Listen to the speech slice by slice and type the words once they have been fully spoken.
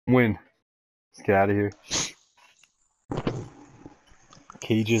Win. Let's get out of here.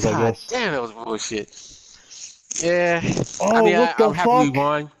 Cages, I God guess. damn, that was bullshit. Yeah. I Oh, mean, what the I'm happy we fuck?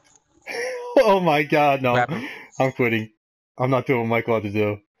 won. Oh my god, What no. happened? I'm quitting. I'm not doing what Michael had to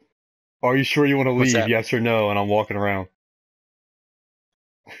do. Are you sure you want to What's leave? that? Yes or no? And I'm walking around.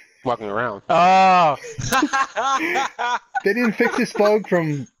 Walking around. Oh! They didn't fix this bug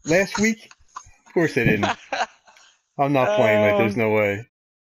from last week? Of course they didn't. I'm not playing like there's no way.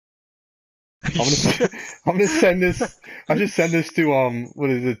 I'm gonna I'm gonna send this. I should send this to what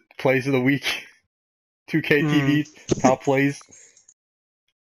is it? Plays of the week. 2K Hmm. TV top plays.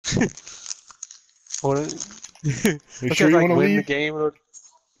 Hold on. You Let's sure have you like want to win the leave? game. Or...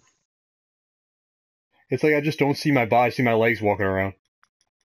 It's like I just don't see my body. I see my legs walking around.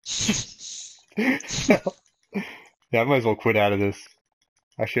 Yeah, I might as well quit out of this.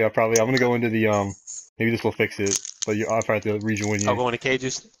 Actually, I'm gonna go into the maybe this will fix it. But I'll probably have to rejoin I'll you. go in the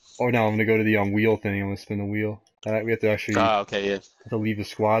cages. Oh no, I'm gonna go to the wheel thing. I'm gonna spin the wheel. We have to actually Oh, okay, yeah. have to leave the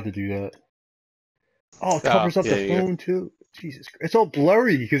squad to do that. Oh, it Oh, covers up yeah, the yeah. phone too. Jesus Christ. It's all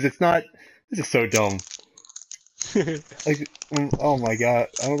blurry because it's not. This is so dumb. Like, oh my god.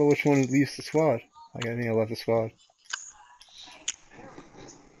 I don't know which one leaves the squad. I think I left the squad.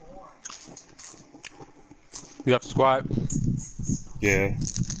 You got the squad? Yeah.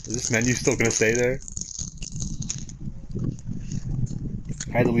 Is this menu still gonna stay there?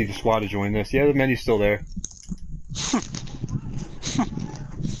 I had to leave the squad to join this. Yeah, the menu's still there.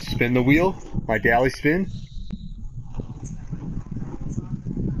 Spin the wheel. My galley spin.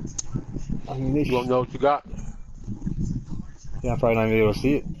 I mean, You won't know what you got. yeah, I'm probably not even able to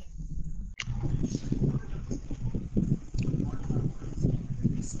see it.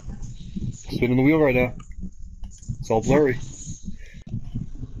 Spinning the wheel right now. It's all blurry.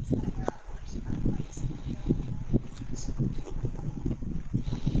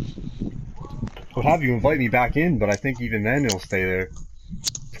 Would have you invite me back in, but I think even then it'll stay there.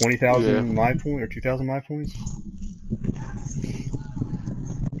 Yeah. 20,000 my point or 2,000 my points.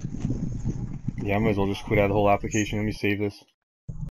 Yeah, I might as well just quit out of the whole application. Let me save this.